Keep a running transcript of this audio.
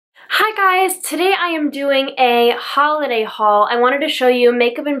Hi guys! Today I am doing a holiday haul. I wanted to show you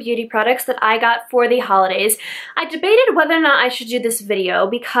makeup and beauty products that I got for the holidays. I debated whether or not I should do this video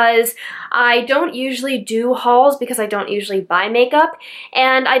because I don't usually do hauls because I don't usually buy makeup,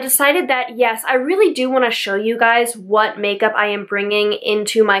 and I decided that yes, I really do want to show you guys what makeup I am bringing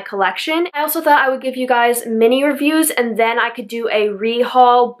into my collection. I also thought I would give you guys mini reviews and then I could do a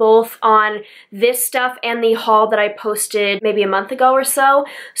re-haul both on this stuff and the haul that I posted maybe a month ago or so.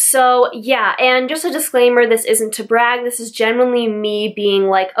 So yeah, and just a disclaimer, this isn't to brag, this is genuinely me being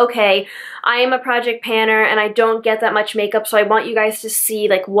like, okay, I am a project panner and I don't get that much makeup, so I want you guys to see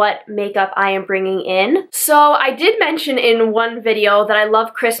like what makeup I am bringing in. So I did mention in one video that I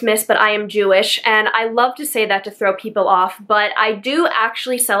love Christmas but I am Jewish, and I love to say that to throw people off, but I do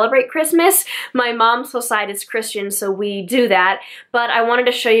actually celebrate Christmas. My mom's whole side is Christian, so we do that, but I wanted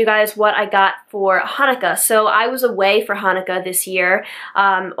to show you guys what I got for Hanukkah. So I was away for Hanukkah this year,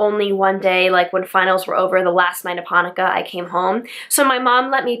 only one day, like when finals were over, the last night of Hanukkah, I came home. So my mom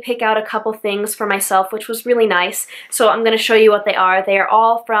let me pick out a couple things for myself, which was really nice. So I'm going to show you what they are. They are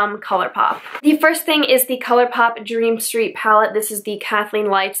all from ColourPop. The first thing is the ColourPop Dream Street palette. This is the Kathleen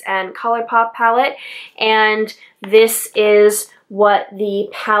Lights and ColourPop palette, and this is what the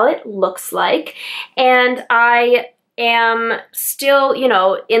palette looks like. And I am still, you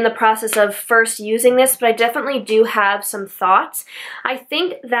know, in the process of first using this, but I definitely do have some thoughts. I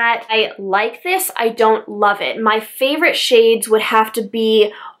think that I like this. I don't love it. My favorite shades would have to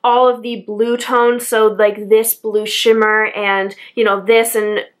be all of the blue tones, so like this blue shimmer and, you know, this,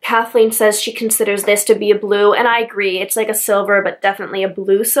 and Kathleen says she considers this to be a blue, and I agree. It's like a silver, but definitely a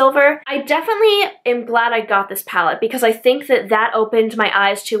blue silver. I definitely am glad I got this palette because I think that that opened my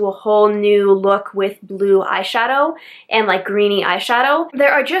eyes to a whole new look with blue eyeshadow and like greeny eyeshadow.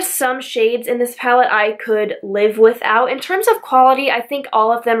 There are just some shades in this palette I could live without. In terms of quality, I think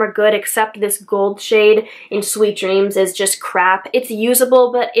all of them are good except this gold shade in Sweet Dreams is just crap. It's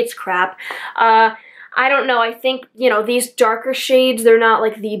usable, but it's crap. I don't know, I think, you know, these darker shades, they're not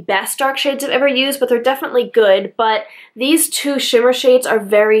like the best dark shades I've ever used, but they're definitely good. But these two shimmer shades are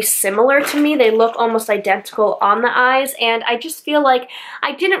very similar to me. They look almost identical on the eyes, and I just feel like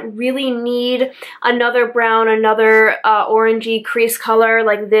I didn't really need another brown, another orangey crease color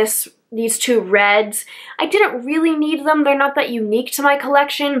like this. These two reds. I didn't really need them. They're not that unique to my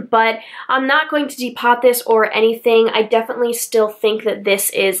collection, but I'm not going to depot this or anything. I definitely still think that this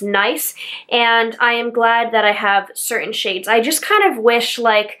is nice, and I am glad that I have certain shades. I just kind of wish,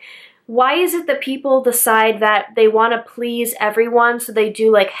 like, why is it that people decide that they want to please everyone, so they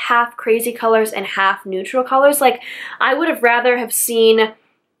do like half crazy colors and half neutral colors? Like, I would have rather have seen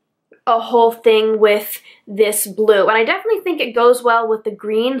a whole thing with this blue, and I definitely think it goes well with the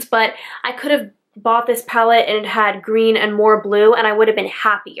greens, but I could have bought this palette and it had green and more blue and I would have been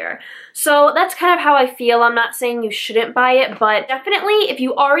happier. So that's kind of how I feel. I'm not saying you shouldn't buy it, but definitely if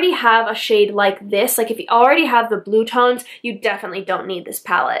you already have a shade like this, like if you already have the blue tones, you definitely don't need this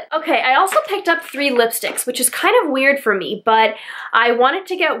palette. Okay, I also picked up 3 lipsticks, which is kind of weird for me, but I wanted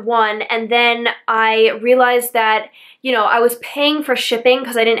to get one, and then I realized that, you know, I was paying for shipping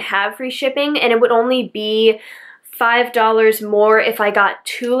because I didn't have free shipping, and it would only be $5 more if I got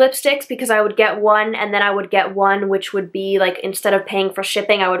 2 lipsticks, because I would get one and then I would get one, which would be like, instead of paying for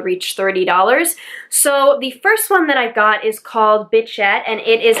shipping, I would reach $30. So the first one that I got is called Bitchette, and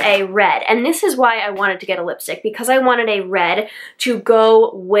it is a red. And this is why I wanted to get a lipstick, because I wanted a red to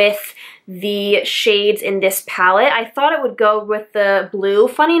go with the shades in this palette. I thought it would go with the blue.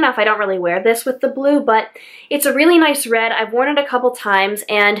 Funny enough, I don't really wear this with the blue, but it's a really nice red. I've worn it a couple times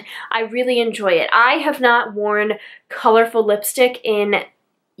and I really enjoy it. I have not worn colorful lipstick in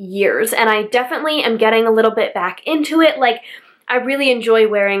years, and I definitely am getting a little bit back into it. Like, I really enjoy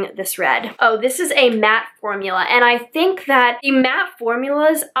wearing this red. Oh, this is a matte formula, and I think that the matte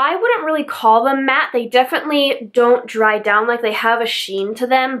formulas, I wouldn't really call them matte. They definitely don't dry down, like they have a sheen to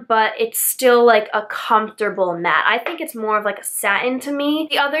them, but it's still like a comfortable matte. I think it's more of like a satin to me.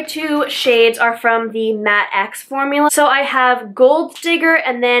 The other 2 shades are from the Matte X formula. So I have Gold Digger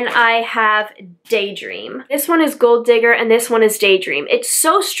and then I have Daydream. This one is Gold Digger and this one is Daydream. It's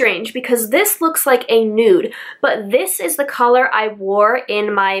so strange because this looks like a nude, but this is the color I wore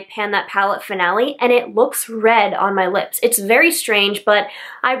in my Pan That Palette finale, and it looks red on my lips. It's very strange, but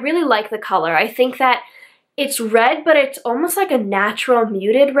I really like the color. I think that it's red, but it's almost like a natural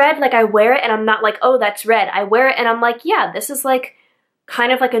muted red. Like, I wear it and I'm not like, oh, that's red. I wear it and I'm like, yeah, this is like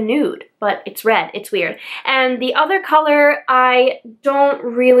kind of like a nude, but it's red. It's weird. And the other color, I don't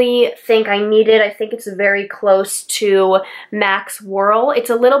really think I need it. I think it's very close to MAC's Whirl. It's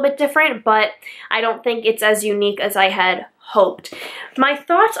a little bit different, but I don't think it's as unique as I had hoped. My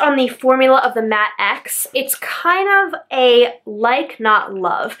thoughts on the formula of the Matte X, it's kind of a like, not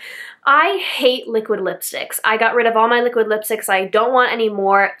love. I hate liquid lipsticks. I got rid of all my liquid lipsticks. I don't want any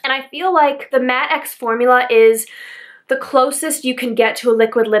more. And I feel like the Matte X formula is the closest you can get to a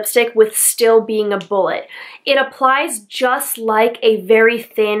liquid lipstick with still being a bullet. It applies just like a very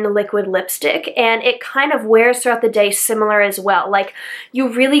thin liquid lipstick, and it kind of wears throughout the day similar as well. Like, you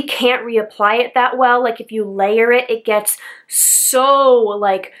really can't reapply it that well. Like, if you layer it, it gets so,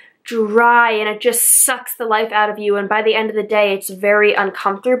 like, dry and it just sucks the life out of you, and by the end of the day it's very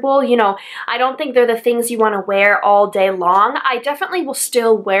uncomfortable. You know, I don't think they're the things you want to wear all day long. I definitely will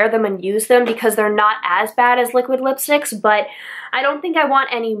still wear them and use them because they're not as bad as liquid lipsticks, but I don't think I want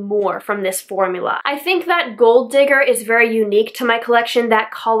any more from this formula. I think that Gold Digger is very unique to my collection.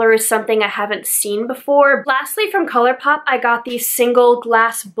 That color is something I haven't seen before. Lastly, from ColourPop, I got the Single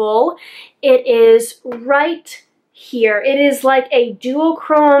Glass Bull. It is right here. It is like a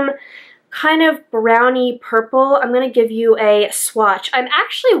duochrome kind of brownie purple. I'm going to give you a swatch. I'm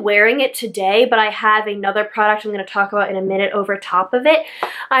actually wearing it today, but I have another product I'm going to talk about in a minute over top of it.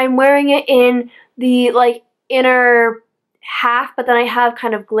 I'm wearing it in the like inner half, but then I have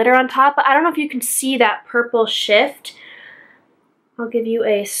kind of glitter on top. But I don't know if you can see that purple shift. I'll give you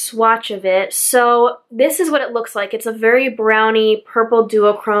a swatch of it. So this is what it looks like. It's a very brownie purple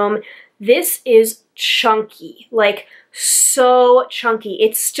duochrome. This is chunky, like so chunky.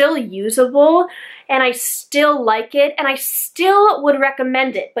 It's still usable and I still like it and I still would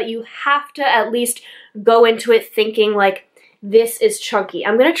recommend it, but you have to at least go into it thinking like, this is chunky.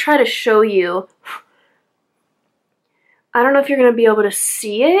 I'm gonna try to show you. I don't know if you're gonna be able to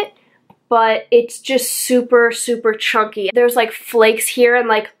see it, but it's just super, super chunky. There's like flakes here, and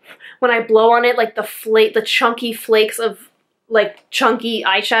like when I blow on it, like the chunky flakes of like chunky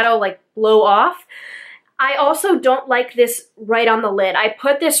eyeshadow like blow off. I also don't like this right on the lid. I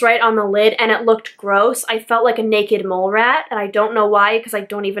put this right on the lid and it looked gross. I felt like a naked mole rat, and I don't know why because I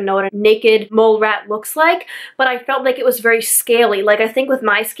don't even know what a naked mole rat looks like, but I felt like it was very scaly. Like, I think with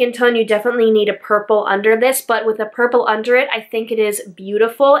my skin tone you definitely need a purple under this, but with a purple under it I think it is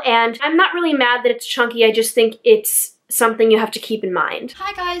beautiful, and I'm not really mad that it's chunky. I just think it's something you have to keep in mind.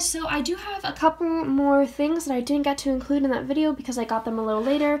 Hi guys, so I do have a couple more things that I didn't get to include in that video because I got them a little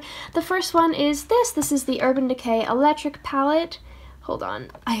later. The first one is this. This is the Urban Decay Electric Palette. Hold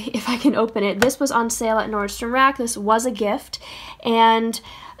on, if I can open it. This was on sale at Nordstrom Rack. This was a gift, and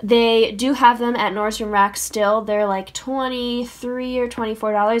they do have them at Nordstrom Rack still. They're like $23 or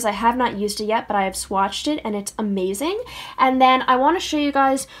 $24. I have not used it yet, but I have swatched it and it's amazing. And then I want to show you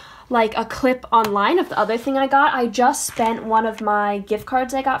guys like a clip online of the other thing I got. I just spent one of my gift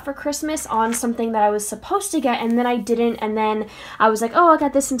cards I got for Christmas on something that I was supposed to get, and then I didn't, and then I was like, oh, I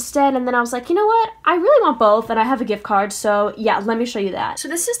got this instead, and then I was like, you know what, I really want both, and I have a gift card, so yeah, let me show you that. So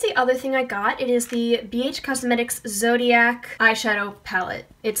this is the other thing I got. It is the BH Cosmetics Zodiac eyeshadow palette.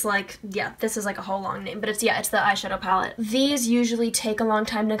 It's like, yeah, this is like a whole long name, but it's, yeah, it's the eyeshadow palette. These usually take a long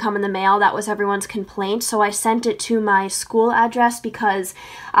time to come in the mail. That was everyone's complaint, so I sent it to my school address because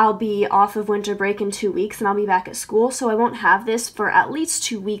I'll be off of winter break in 2 weeks and I'll be back at school, so I won't have this for at least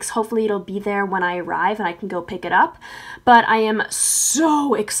 2 weeks. Hopefully it'll be there when I arrive and I can go pick it up, but I am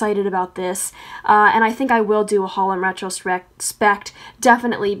so excited about this, and I think I will do a haul in retrospect,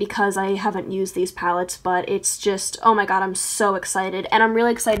 definitely, because I haven't used these palettes, but it's just, oh my god, I'm so excited. And I'm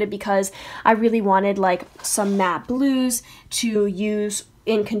really excited because I really wanted like some matte blues to use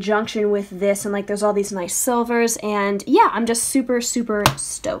in conjunction with this, and like there's all these nice silvers, and yeah, I'm just super, super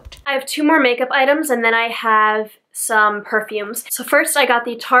stoked. I have 2 more makeup items and then I have some perfumes. So first I got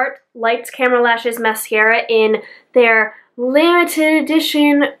the Tarte Lights Camera Lashes mascara in their limited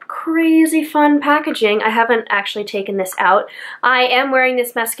edition crazy fun packaging. I haven't actually taken this out. I am wearing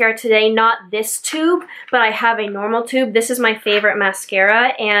this mascara today, not this tube, but I have a normal tube. This is my favorite mascara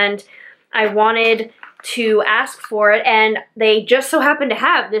and I wanted to ask for it, and they just so happened to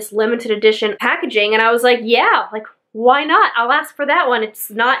have this limited edition packaging, and I was like, yeah, like why not? I'll ask for that one.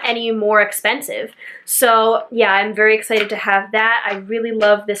 It's not any more expensive. So yeah, I'm very excited to have that. I really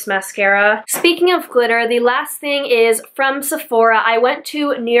love this mascara. Speaking of glitter, the last thing is from Sephora. I went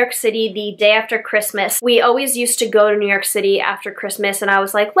to New York City the day after Christmas. We always used to go to New York City after Christmas, and I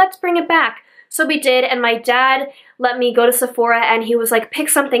was like, let's bring it back. So we did, and my dad let me go to Sephora and he was like, pick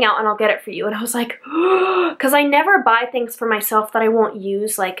something out and I'll get it for you. And I was like, because I never buy things for myself that I won't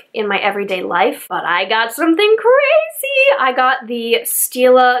use like in my everyday life, but I got something crazy. I got the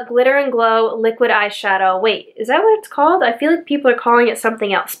Stila Glitter and Glow Liquid Eyeshadow. Wait, is that what it's called? I feel like people are calling it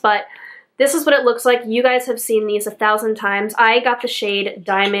something else, but this is what it looks like. You guys have seen these 1,000 times. I got the shade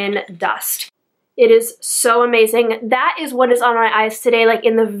Diamond Dust. It is so amazing. That is what is on my eyes today, like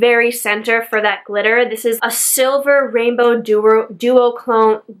in the very center for that glitter. This is a silver rainbow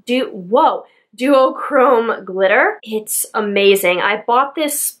duochrome glitter. It's amazing. I bought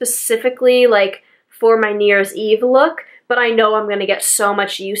this specifically like for my New Year's Eve look, but I know I'm gonna get so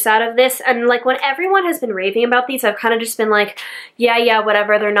much use out of this. And like when everyone has been raving about these, I've kind of just been like, yeah,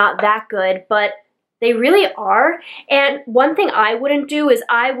 whatever, they're not that good, but they really are. And one thing I wouldn't do is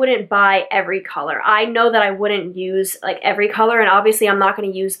I wouldn't buy every color. I know that I wouldn't use like every color, and obviously I'm not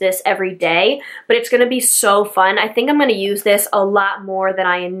going to use this every day, but it's going to be so fun. I think I'm going to use this a lot more than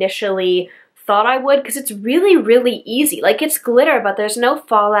I initially thought I would, because it's really, really easy. Like, it's glitter, but there's no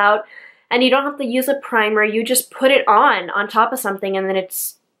fallout, and you don't have to use a primer. You just put it on top of something, and then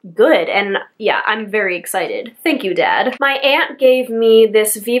it's good. And yeah, I'm very excited. Thank you, Dad. My aunt gave me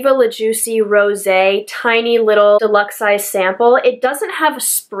this Viva La Juicy Rosé tiny little deluxe size sample. It doesn't have a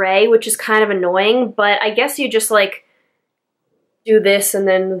spray, which is kind of annoying, but I guess you just like do this, and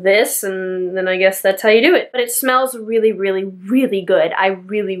then I guess that's how you do it. But it smells really, really, really good. I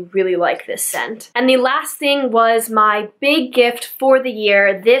really, really like this scent. And the last thing was my big gift for the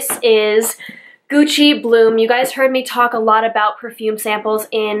year. This is Gucci Bloom. You guys heard me talk a lot about perfume samples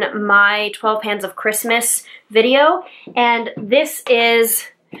in my 12 Pans of Christmas video, and this is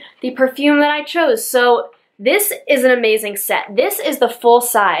the perfume that I chose. So this is an amazing set. This is the full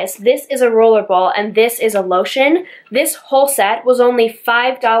size, this is a rollerball, and this is a lotion. This whole set was only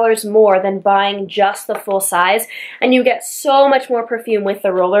 $5 more than buying just the full size, and you get so much more perfume with the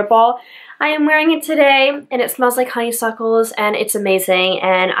rollerball. I am wearing it today, and it smells like honeysuckles, and it's amazing,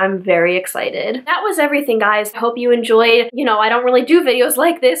 and I'm very excited. That was everything, guys. I hope you enjoyed. You know, I don't really do videos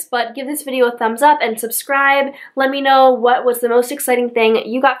like this, but give this video a thumbs up and subscribe. Let me know what was the most exciting thing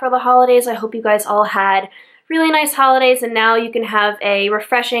you got for the holidays. I hope you guys all had really nice holidays, and now you can have a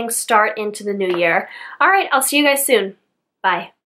refreshing start into the new year. All right, I'll see you guys soon. Bye.